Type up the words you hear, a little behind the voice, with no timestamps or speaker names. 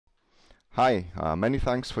Hi, many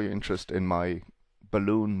thanks for your interest in my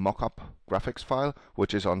balloon mockup graphics file,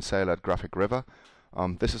 which is on sale at Graphic River.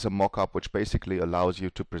 This is a mockup which basically allows you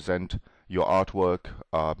to present your artwork,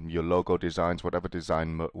 your logo designs, whatever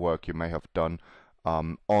design work you may have done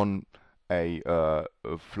on a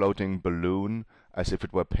floating balloon as if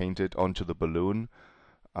it were painted onto the balloon.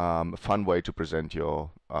 A fun way to present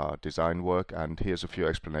your design work, and here's a few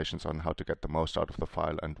explanations on how to get the most out of the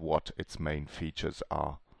file and what its main features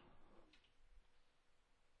are.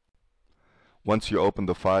 Once you open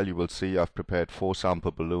the file, you will see I've prepared 4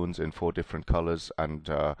 sample balloons in 4 different colors, and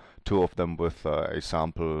 2 of them with a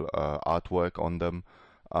sample artwork on them,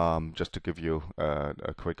 just to give you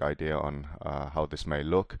a quick idea on how this may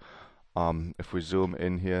look. If we zoom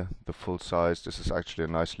in here, the full size, this is actually a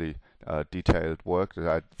nicely detailed work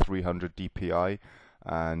at 300 dpi,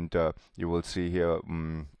 and you will see here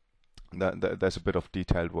that there's a bit of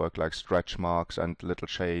detailed work like stretch marks and little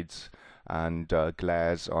shades and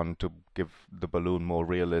glares on to give the balloon more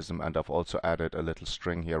realism. And I've also added a little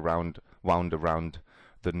string here wound around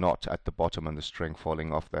the knot at the bottom and the string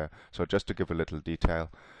falling off there, so just to give a little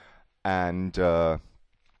detail. And to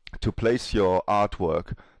place your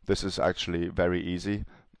artwork, this is actually very easy.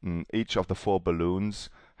 Each of the 4 balloons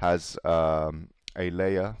has a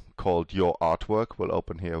layer called Your Artwork. We'll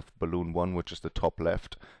open here with balloon 1, which is the top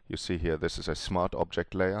left. You see here this is a smart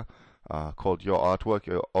object layer called Your Artwork.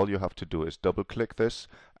 All you have to do is double click this,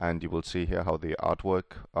 and you will see here how the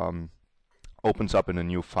artwork opens up in a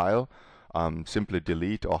new file. Simply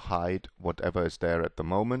delete or hide whatever is there at the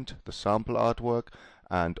moment, the sample artwork,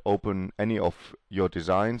 and open any of your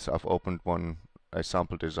designs. I've opened a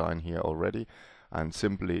sample design here already, and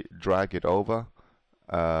simply drag it over,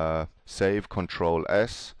 save, Control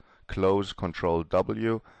S, close, Control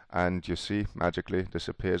W, and you see magically this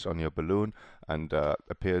appears on your balloon and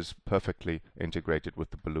appears perfectly integrated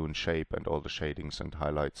with the balloon shape and all the shadings and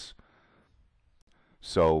highlights.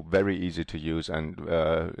 So very easy to use and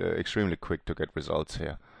extremely quick to get results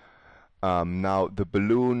here. Now the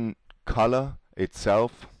balloon color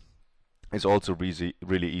itself is also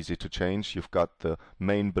really easy to change. You've got the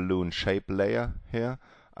main balloon shape layer here,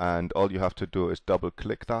 and all you have to do is double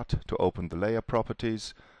click that to open the layer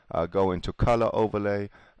properties, go into color overlay,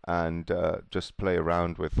 and just play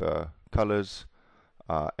around with colors.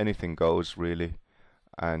 Anything goes really,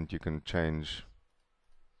 and you can change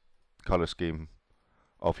color scheme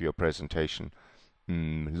of your presentation.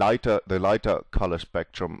 The lighter color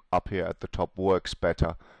spectrum up here at the top works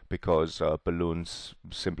better because balloons,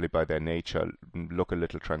 simply by their nature, look a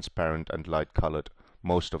little transparent and light colored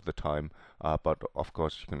most of the time, but of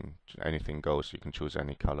course anything goes. You can choose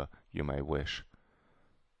any color you may wish.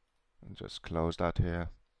 And just close that here.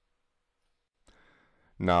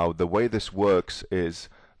 Now the way this works is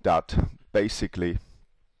that basically,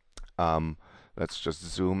 let's just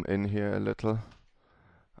zoom in here a little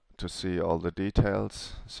to see all the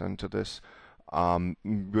details sent to this.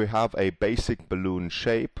 We have a basic balloon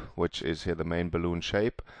shape, which is here the main balloon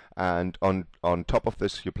shape, and on top of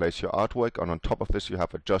this you place your artwork, and on top of this you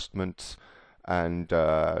have adjustments and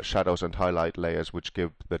shadows and highlight layers which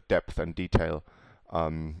give the depth and detail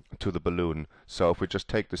to the balloon. So if we just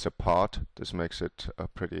take this apart, this makes it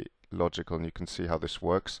pretty logical, and you can see how this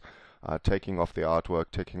works. Taking off the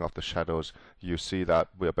artwork, taking off the shadows, you see that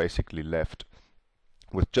we're basically left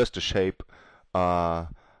with just a shape, a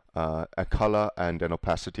color and an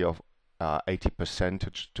opacity of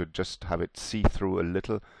 80% to just have it see through a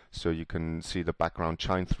little, so you can see the background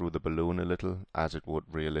shine through the balloon a little as it would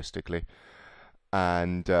realistically.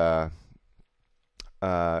 And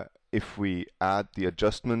if we add the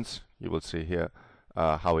adjustments, you will see here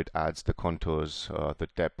how it adds the contours, the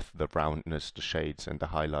depth, the roundness, the shades and the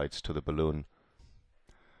highlights to the balloon.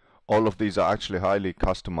 All of these are actually highly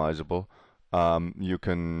customizable. You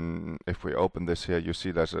can, if we open this here, you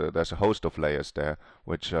see there's a host of layers there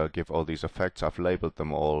which give all these effects. I've labeled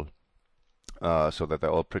them all so that they're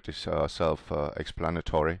all pretty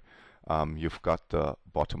self-explanatory. You've got the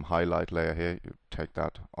bottom highlight layer here. You take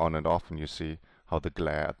that on and off and you see how the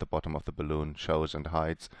glare at the bottom of the balloon shows and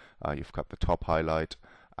hides. You've got the top highlight,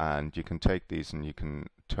 and you can take these and you can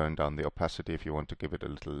turn down the opacity if you want to give it a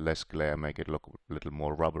little less glare, make it look a little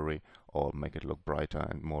more rubbery, or make it look brighter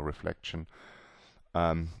and more reflection.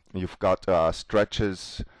 You've got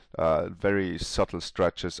stretches, very subtle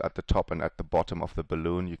stretches at the top and at the bottom of the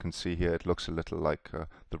balloon. You can see here it looks a little like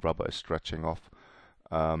the rubber is stretching off.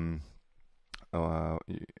 Here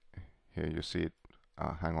you see it,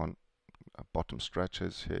 hang on, bottom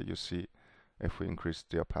stretches. Here you see, if we increase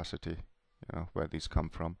the opacity, you know where these come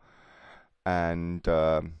from. And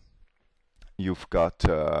you've got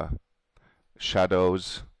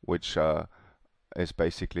shadows, which is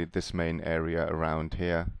basically this main area around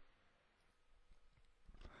here,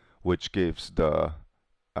 which gives the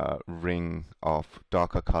ring of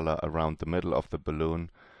darker color around the middle of the balloon.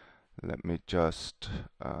 Let me just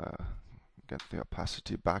get the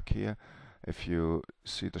opacity back here. If you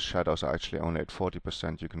see, the shadows are actually only at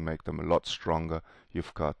 40%. You can make them a lot stronger.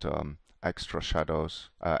 You've got extra shadows,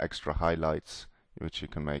 extra highlights, which you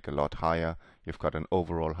can make a lot higher. You've got an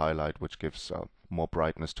overall highlight, which gives more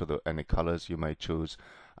brightness to any colors you may choose.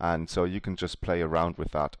 And so you can just play around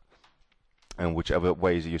with that, and whichever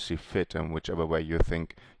ways you see fit, and whichever way you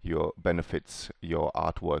think benefits your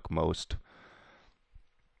artwork most.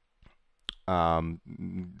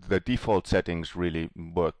 The default settings really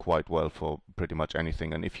work quite well for pretty much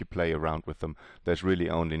anything, and if you play around with them, there's really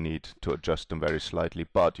only need to adjust them very slightly,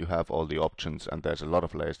 but you have all the options and there's a lot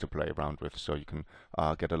of layers to play around with, so you can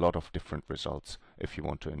get a lot of different results if you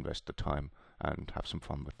want to invest the time and have some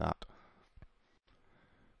fun with that.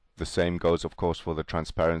 The same goes, of course, for the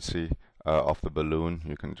transparency of the balloon.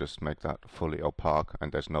 You can just make that fully opaque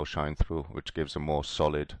and there's no shine through, which gives a more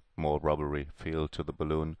solid, more rubbery feel to the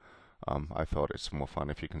balloon. I thought it's more fun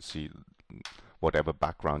if you can see whatever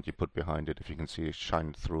background you put behind it, if you can see it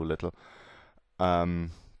shine through a little. Then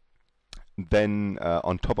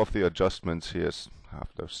on top of the adjustments, here's have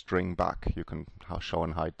the string back. You can show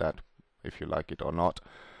and hide that if you like it or not.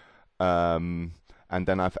 And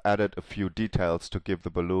then I've added a few details to give the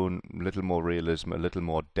balloon a little more realism, a little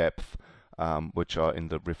more depth, which are in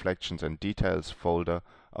the reflections and details folder,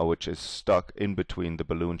 which is stuck in between the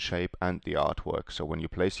balloon shape and the artwork. So when you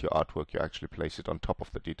place your artwork, you actually place it on top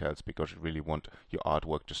of the details, because you really want your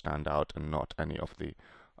artwork to stand out and not any of the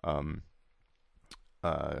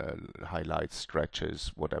highlights,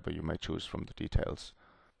 stretches, whatever you may choose from the details.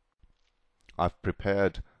 I've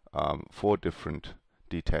prepared 4 different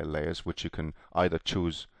detail layers, which you can either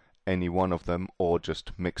choose any one of them or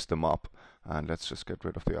just mix them up. And let's just get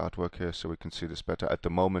rid of the artwork here so we can see this better. At the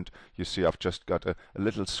moment, you see I've just got a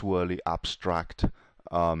little swirly abstract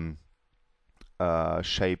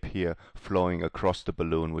shape here flowing across the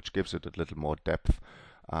balloon, which gives it a little more depth.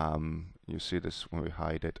 You see this when we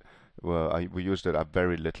hide it. Well, we used it at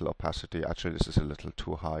very little opacity. Actually, this is a little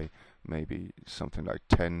too high. Maybe something like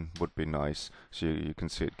 10 would be nice. So you can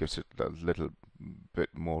see it gives it a little bit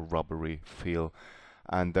more rubbery feel.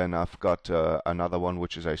 And then I've got another one,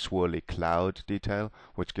 which is a swirly cloud detail,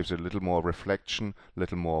 which gives it a little more reflection, a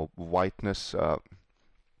little more whiteness,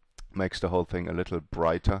 makes the whole thing a little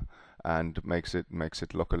brighter, and makes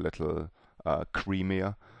it look a little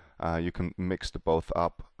creamier. You can mix the both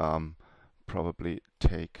up. Probably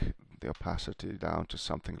take the opacity down to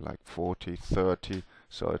something like 40, 30,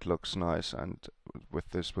 so it looks nice. And with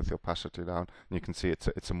the opacity down, you can see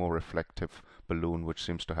it's a more reflective balloon, which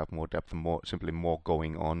seems to have more depth and simply more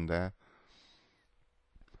going on there.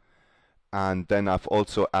 And then I've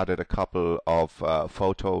also added a couple of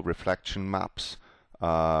photo reflection maps,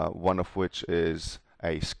 one of which is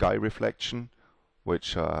a sky reflection,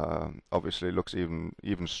 which obviously looks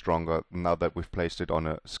even stronger now that we've placed it on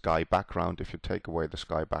a sky background. If you take away the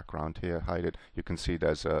sky background here, hide it, you can see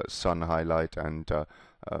there's a sun highlight and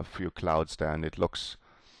a few clouds there, and it looks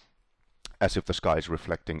as if the sky is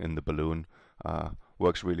reflecting in the balloon.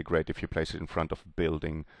 Works really great if you place it in front of a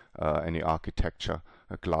building, any architecture,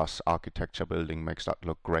 a glass architecture building makes that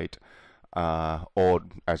look great. Or,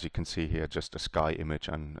 as you can see here, just a sky image,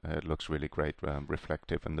 and it looks really great,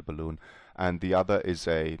 reflective in the balloon. And the other is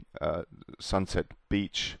a sunset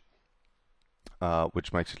beach,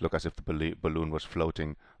 which makes it look as if the balloon was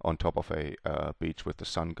floating on top of a beach with the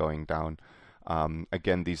sun going down.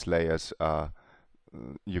 Again, these layers,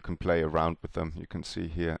 you can play around with them. You can see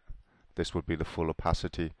here, this would be the full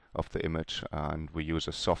opacity of the image, and we use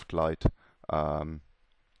a soft light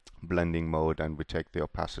blending mode, and we take the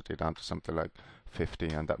opacity down to something like 50,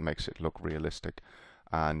 and that makes it look realistic.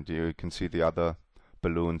 And you can see the other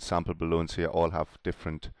balloons, sample balloons here, all have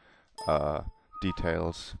different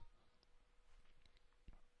details.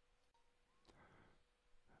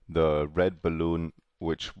 The red balloon,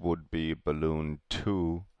 which would be balloon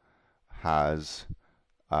 2, has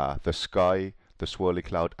the sky, the swirly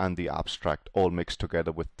cloud, and the abstract all mixed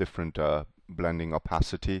together with different blending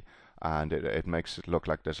opacity, and it makes it look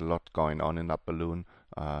like there's a lot going on in that balloon.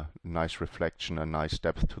 Nice reflection, a nice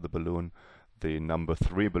depth to the balloon. The number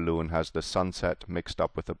 3 balloon has the sunset mixed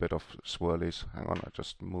up with a bit of swirlies. Hang on, I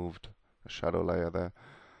just moved a shadow layer there.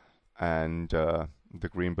 And the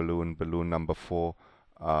green balloon, balloon number 4,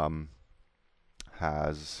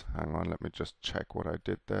 has, hang on, let me just check what I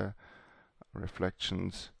did there.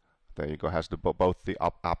 Reflections. There you go, has both the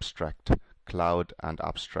abstract cloud and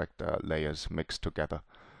abstract layers mixed together.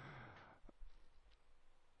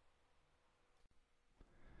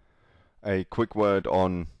 A quick word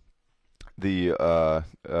on the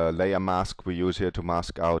layer mask we use here to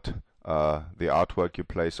mask out the artwork you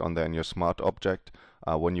place on there in your smart object.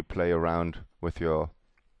 When you play around with your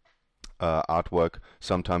artwork,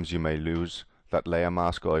 sometimes you may lose that layer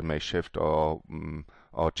mask, or it may shift or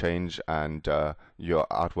change, and your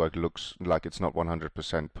artwork looks like it's not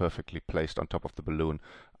 100% perfectly placed on top of the balloon.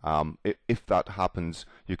 If that happens,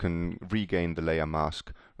 you can regain the layer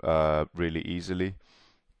mask really easily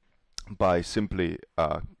by simply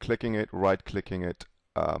clicking it, right-clicking it,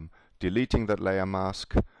 deleting that layer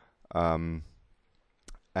mask, and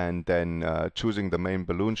then choosing the main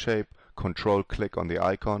balloon shape. Control click on the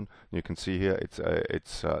icon. You can see here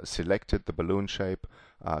it's selected the balloon shape.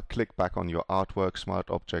 Click back on your artwork smart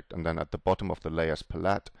object, and then at the bottom of the layers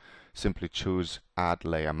palette, simply choose add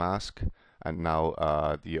layer mask, and now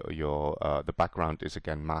the background is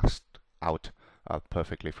again masked out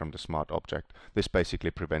perfectly from the smart object. This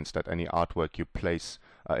basically prevents that any artwork you place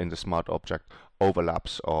in the smart object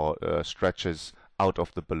overlaps or stretches out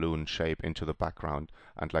of the balloon shape into the background,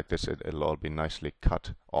 and like this it'll all be nicely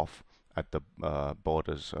cut off at the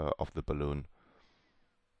borders of the balloon.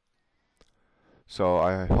 So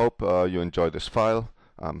I hope you enjoy this file.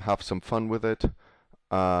 Have some fun with it.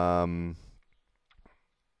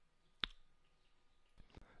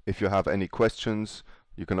 If you have any questions,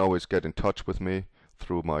 you can always get in touch with me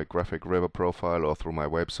through my Graphic River profile or through my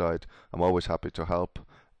website. I'm always happy to help,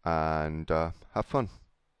 and have fun.